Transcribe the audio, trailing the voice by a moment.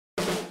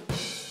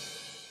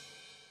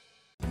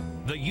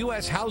The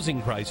U.S.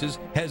 housing crisis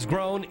has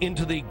grown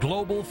into the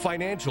global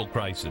financial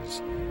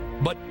crisis.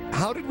 But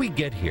how did we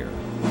get here?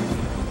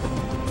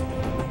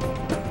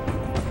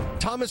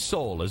 Thomas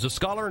Sowell is a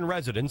scholar in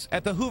residence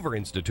at the Hoover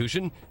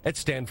Institution at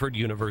Stanford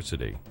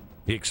University.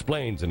 He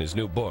explains in his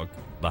new book,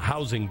 The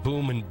Housing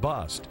Boom and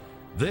Bust,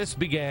 this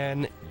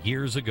began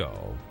years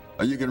ago.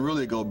 You can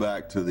really go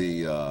back to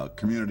the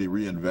Community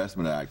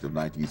Reinvestment Act of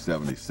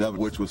 1977,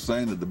 which was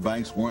saying that the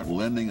banks weren't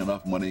lending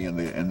enough money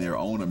in their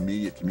own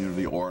immediate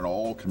community or in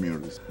all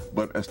communities.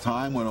 But as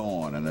time went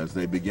on and as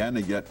they began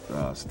to get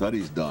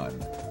studies done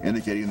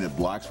indicating that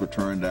blacks were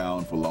turned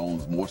down for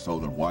loans more so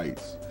than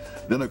whites,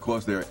 then of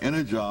course they're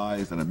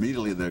energized and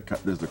immediately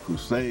there's a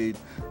crusade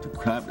to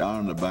clamp down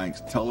on the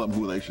banks, tell them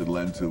who they should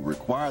lend to,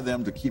 require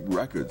them to keep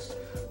records,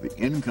 the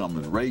income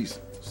and race,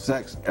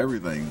 sex,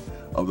 everything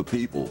of the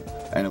people.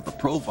 And if the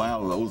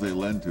profile of those they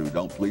lend to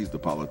don't please the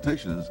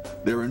politicians,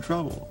 they're in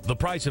trouble. The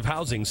price of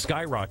housing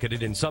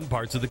skyrocketed in some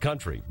parts of the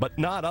country, but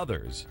not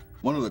others.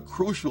 One of the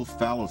crucial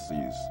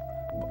fallacies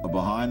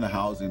behind the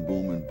housing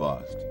boom and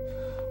bust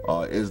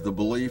is the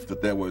belief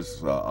that there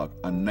was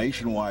a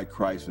nationwide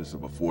crisis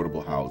of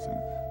affordable housing.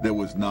 There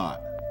was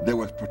not. There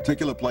were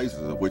particular places,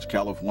 of which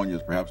California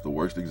is perhaps the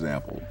worst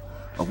example,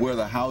 of where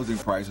the housing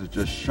prices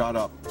just shot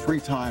up 3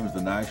 times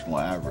the national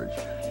average.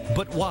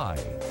 But why?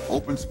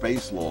 Open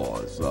space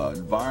laws,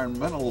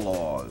 environmental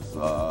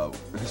laws,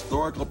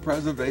 historical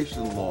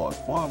preservation laws,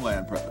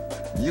 farmland,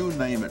 you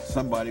name it,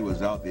 somebody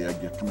was out there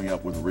coming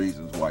up with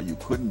reasons why you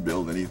couldn't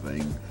build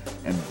anything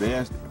in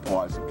vast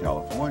parts of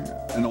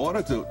California. In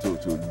order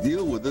to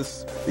deal with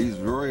these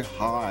very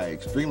high,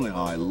 extremely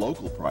high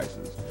local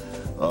prices,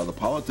 the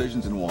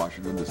politicians in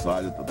Washington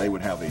decided that they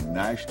would have a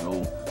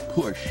national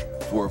push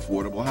for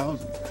affordable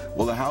housing.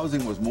 Well, the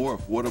housing was more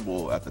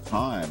affordable at the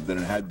time than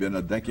it had been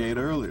a decade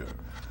earlier.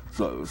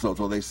 So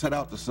they set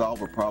out to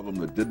solve a problem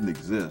that didn't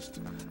exist,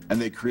 and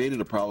they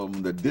created a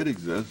problem that did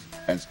exist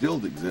and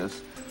still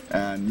exists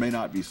and may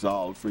not be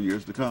solved for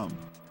years to come.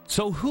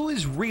 So who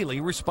is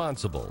really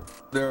responsible?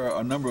 There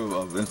are a number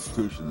of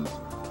institutions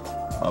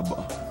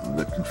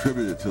that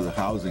contributed to the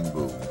housing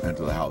boom and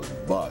to the housing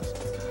bust.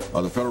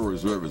 The Federal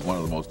Reserve is one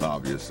of the most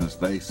obvious, since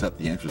they set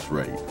the interest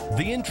rate.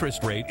 The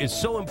interest rate is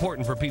so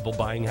important for people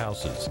buying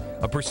houses.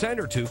 A %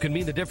 or 2 can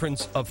mean the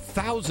difference of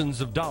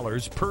thousands of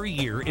dollars per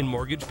year in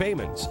mortgage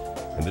payments,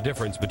 and the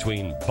difference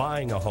between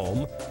buying a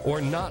home or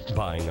not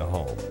buying a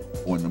home.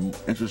 When the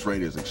interest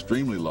rate is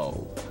extremely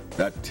low,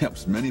 that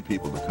tempts many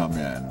people to come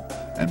in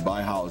and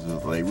buy houses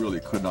that they really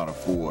could not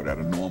afford at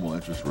a normal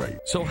interest rate.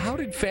 So how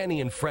did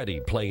Fannie and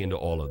Freddie play into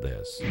all of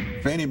this?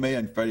 Fannie Mae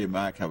and Freddie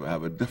Mac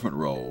have a different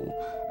role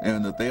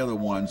in that they are the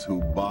ones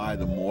who buy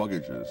the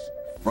mortgages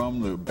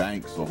from the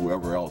banks or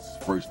whoever else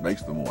first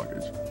makes the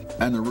mortgage.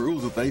 And the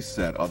rules that they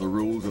set are the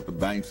rules that the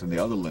banks and the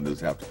other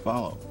lenders have to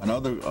follow.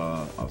 Another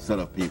set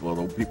of people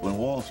are the people in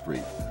Wall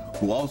Street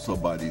who also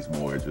buy these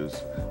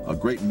mortgages,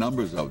 great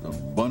numbers of them,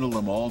 bundle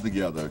them all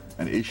together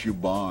and issue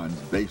bonds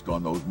based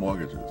on those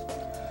mortgages.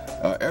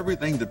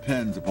 Everything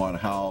depends upon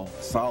how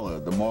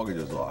solid the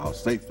mortgages are, how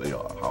safe they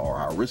are,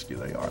 how risky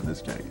they are in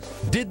this case.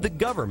 Did the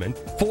government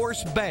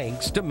force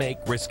banks to make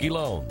risky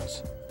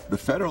loans? The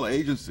federal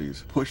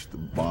agencies pushed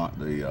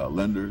the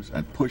lenders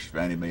and pushed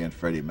Fannie Mae and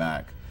Freddie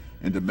Mac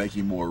into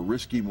making more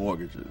risky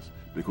mortgages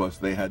because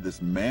they had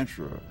this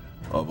mantra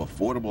of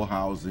affordable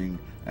housing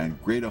and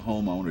greater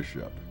home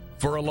ownership.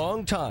 For a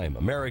long time,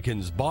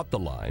 Americans bought the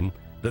line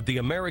that the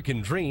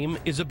American dream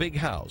is a big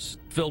house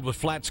filled with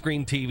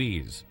flat-screen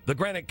TVs, the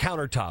granite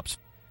countertops.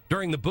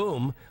 During the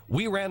boom,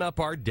 we ran up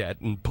our debt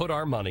and put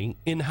our money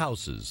in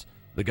houses.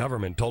 The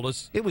government told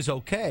us it was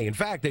okay. In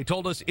fact, they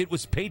told us it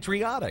was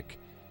patriotic.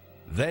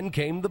 Then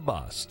came the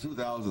bust.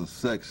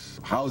 2006,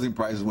 housing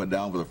prices went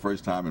down for the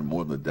first time in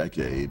more than a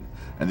decade,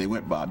 and they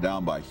went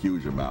down by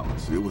huge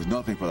amounts. It was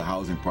nothing for the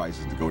housing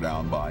prices to go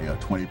down by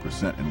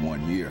 20% in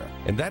 1 year.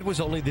 And that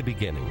was only the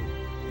beginning.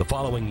 The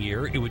following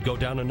year, it would go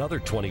down another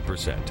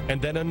 20%,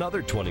 and then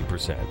another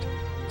 20%.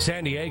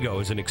 San Diego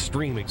is an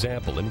extreme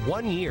example. In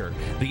 1 year,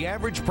 the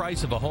average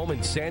price of a home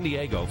in San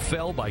Diego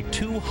fell by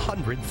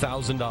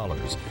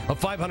 $200,000. A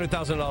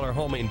 $500,000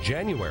 home in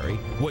January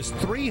was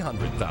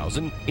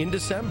 $300,000 in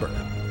December.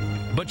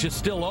 But you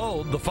still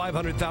owed the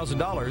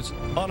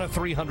 $500,000 on a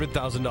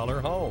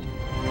 $300,000 home.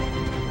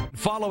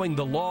 Following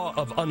the law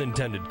of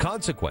unintended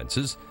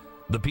consequences,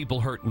 the people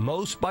hurt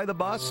most by the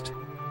bust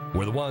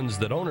were the ones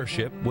that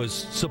ownership was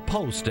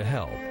supposed to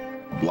help.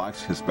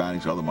 Blacks,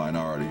 Hispanics, other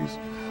minorities,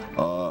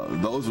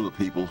 those are the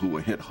people who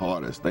were hit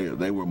hardest.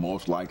 They were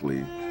most likely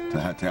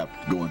to have to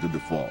go into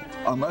default.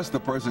 Unless the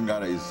person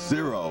got a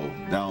 0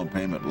 down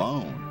payment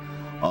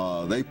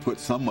loan, they put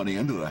some money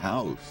into the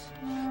house.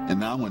 And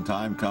now when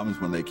time comes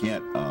when they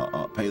can't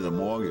pay the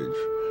mortgage,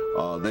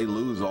 they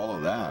lose all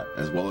of that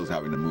as well as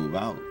having to move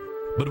out.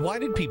 But why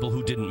did people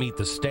who didn't meet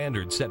the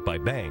standards set by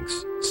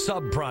banks,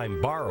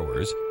 subprime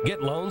borrowers,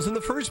 get loans in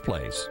the first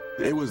place?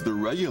 It was the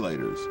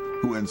regulators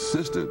who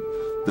insisted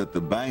that the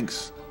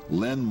banks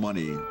lend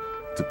money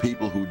to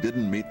people who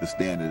didn't meet the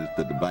standards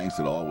that the banks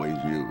had always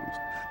used.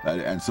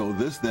 And so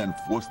this then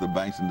forced the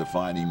banks into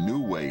finding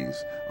new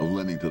ways of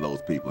lending to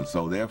those people. And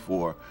so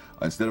therefore,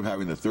 instead of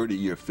having the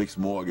 30-year fixed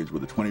mortgage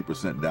with a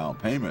 20% down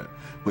payment,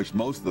 which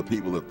most of the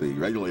people that the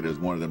regulators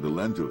wanted them to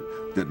lend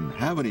to didn't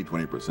have any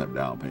 20%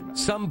 down payment.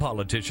 Some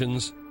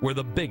politicians were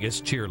the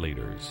biggest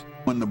cheerleaders.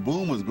 When the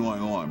boom was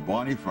going on,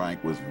 Barney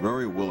Frank was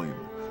very willing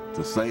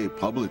to say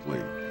publicly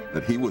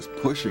that he was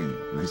pushing.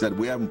 He said,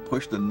 we haven't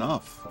pushed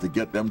enough to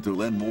get them to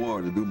lend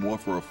more, to do more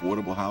for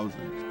affordable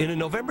housing. In a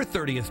November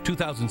 30th,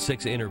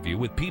 2006 interview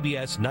with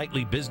PBS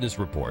Nightly Business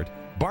Report,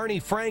 Barney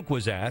Frank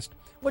was asked,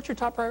 what's your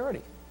top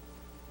priority?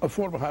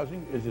 Affordable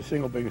housing is the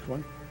single biggest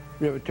one.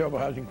 We have a terrible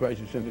housing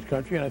crisis in this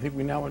country, and I think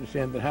we now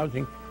understand that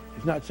housing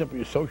is not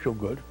simply a social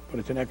good, but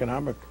it's an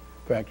economic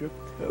factor.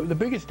 The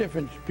biggest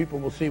difference people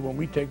will see when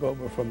we take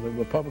over from the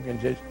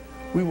Republicans is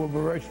we will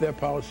reverse their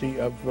policy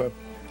of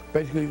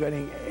basically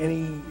letting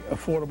any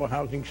affordable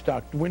housing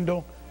stock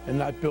dwindle and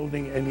not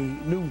building any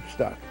new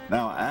stock.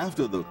 Now,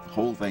 after the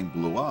whole thing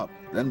blew up,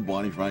 then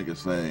Barney Frank is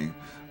saying,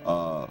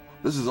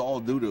 this is all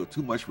due to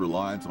too much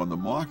reliance on the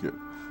market,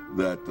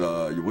 that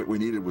what we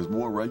needed was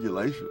more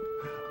regulation.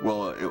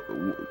 Well,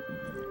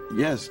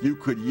 yes, you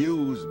could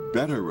use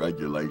better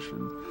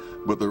regulation,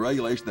 but the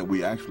regulation that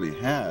we actually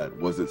had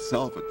was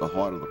itself at the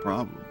heart of the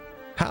problem.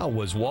 How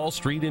was Wall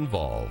Street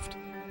involved?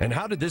 And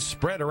how did this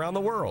spread around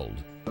the world?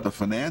 The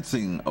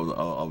financing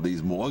of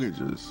these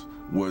mortgages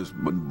was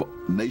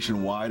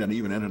nationwide and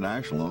even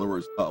international. In other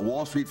words, a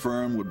Wall Street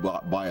firm would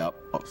buy up,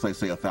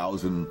 say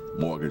 1,000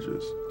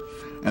 mortgages,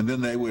 and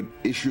then they would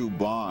issue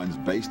bonds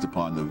based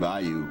upon the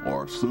value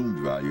or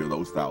assumed value of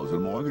those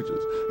 1,000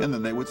 mortgages, and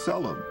then they would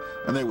sell them.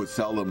 And they would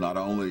sell them not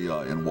only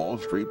in Wall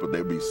Street, but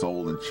they'd be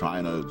sold in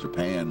China,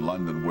 Japan,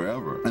 London,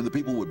 wherever. And the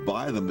people would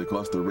buy them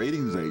because the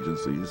ratings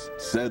agencies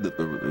said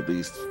that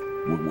these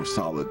were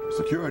solid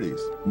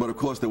securities. But of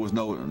course there was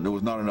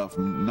not enough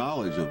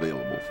knowledge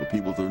available for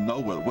people to know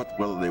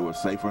whether they were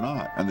safe or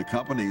not. And the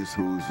companies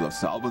whose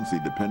solvency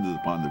depended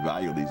upon the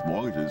value of these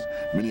mortgages,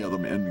 many of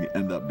them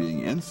end up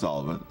being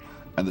insolvent,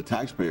 and the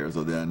taxpayers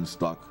are then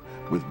stuck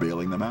with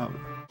bailing them out.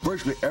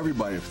 Virtually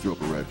everybody threw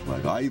up a red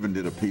flag. I even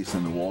did a piece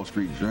in the Wall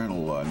Street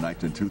Journal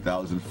in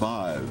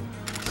 2005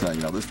 saying,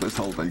 this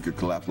whole thing could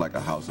collapse like a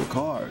house of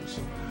cards.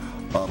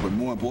 But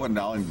more important,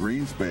 Alan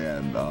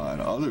Greenspan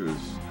and others,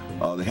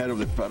 the head of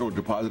the Federal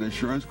Deposit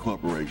Insurance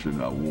Corporation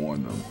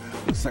warned them.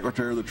 The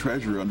Secretary of the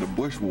Treasury under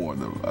Bush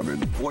warned them. I mean,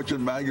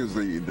 Fortune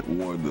magazine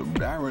warned them.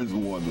 Barron's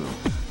warned them.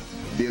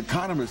 The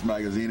Economist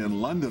magazine in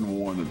London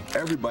warned them.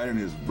 Everybody and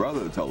his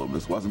brother told them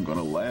this wasn't going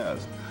to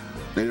last.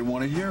 They didn't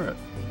want to hear it.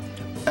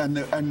 And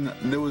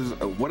there was,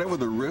 whatever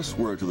the risks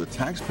were to the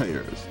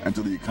taxpayers and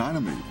to the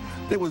economy,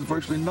 there was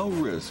virtually no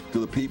risk to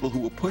the people who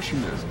were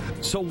pushing this.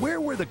 So where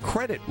were the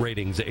credit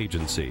ratings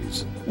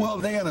agencies? Well,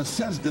 they in a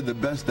sense did the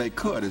best they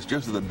could. It's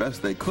just that the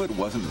best they could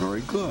wasn't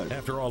very good.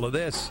 After all of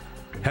this,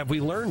 have we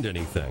learned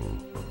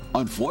anything?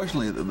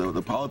 Unfortunately,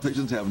 the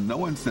politicians have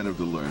no incentive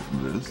to learn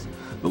from this.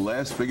 The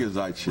last figures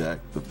I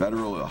checked, the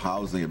Federal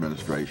Housing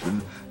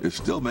Administration is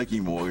still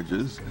making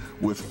mortgages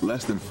with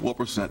less than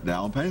 4%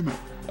 down payment.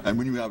 And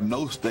when you have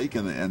no stake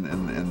in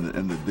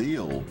the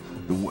deal,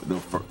 the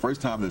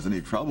first time there's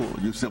any trouble,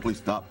 you simply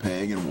stop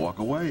paying and walk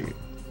away.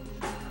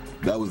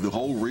 That was the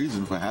whole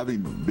reason for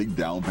having big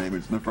down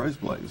payments in the first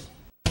place.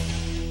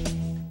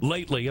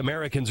 Lately,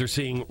 Americans are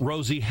seeing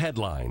rosy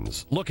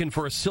headlines, looking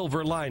for a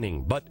silver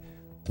lining, but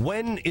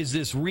when is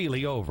this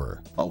really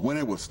over? When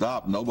it will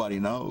stop, nobody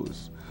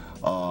knows.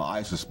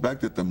 I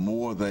suspect that the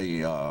more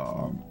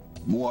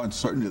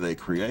uncertainty they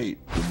create,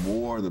 the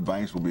more the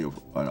banks will be,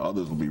 and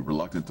others will be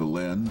reluctant to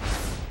lend.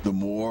 The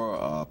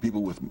more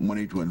people with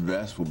money to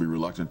invest will be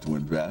reluctant to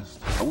invest.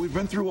 We've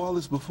been through all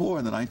this before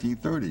in the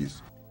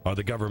 1930s. Are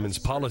the government's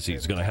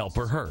policies going to help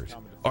or hurt?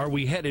 Are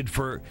we headed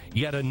for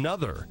yet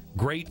another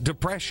Great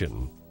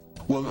Depression?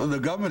 Well, the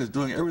government is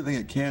doing everything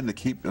it can to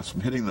keep us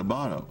from hitting the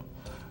bottom.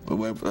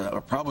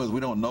 The problem is we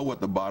don't know what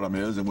the bottom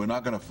is, and we're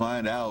not going to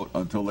find out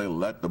until they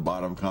let the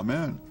bottom come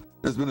in.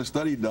 There's been a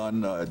study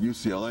done at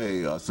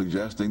UCLA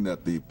suggesting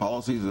that the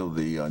policies of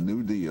the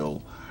New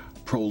Deal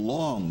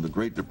prolonged the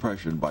Great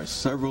Depression by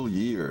several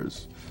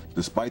years,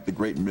 despite the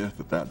great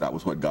myth that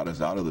was what got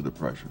us out of the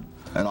Depression.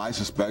 And I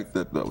suspect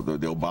that the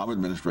Obama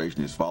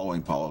administration is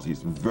following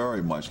policies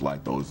very much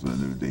like those in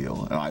the New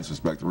Deal, and I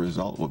suspect the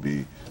result will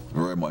be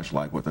very much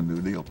like what the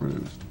New Deal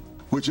produced,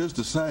 which is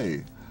to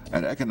say,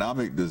 an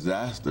economic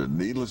disaster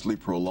needlessly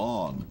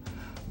prolonged,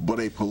 but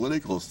a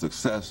political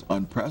success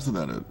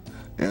unprecedented,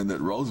 and that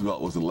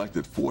Roosevelt was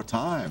elected 4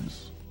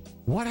 times.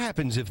 What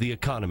happens if the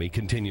economy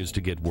continues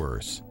to get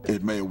worse?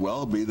 It may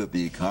well be that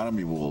the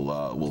economy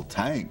will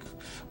tank,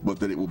 but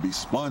that it will be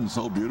spun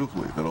so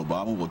beautifully that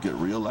Obama will get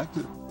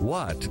reelected.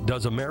 What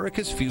does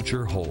America's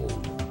future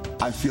hold?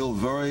 I feel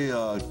very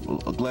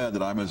glad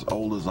that I'm as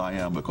old as I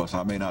am, because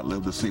I may not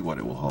live to see what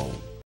it will hold.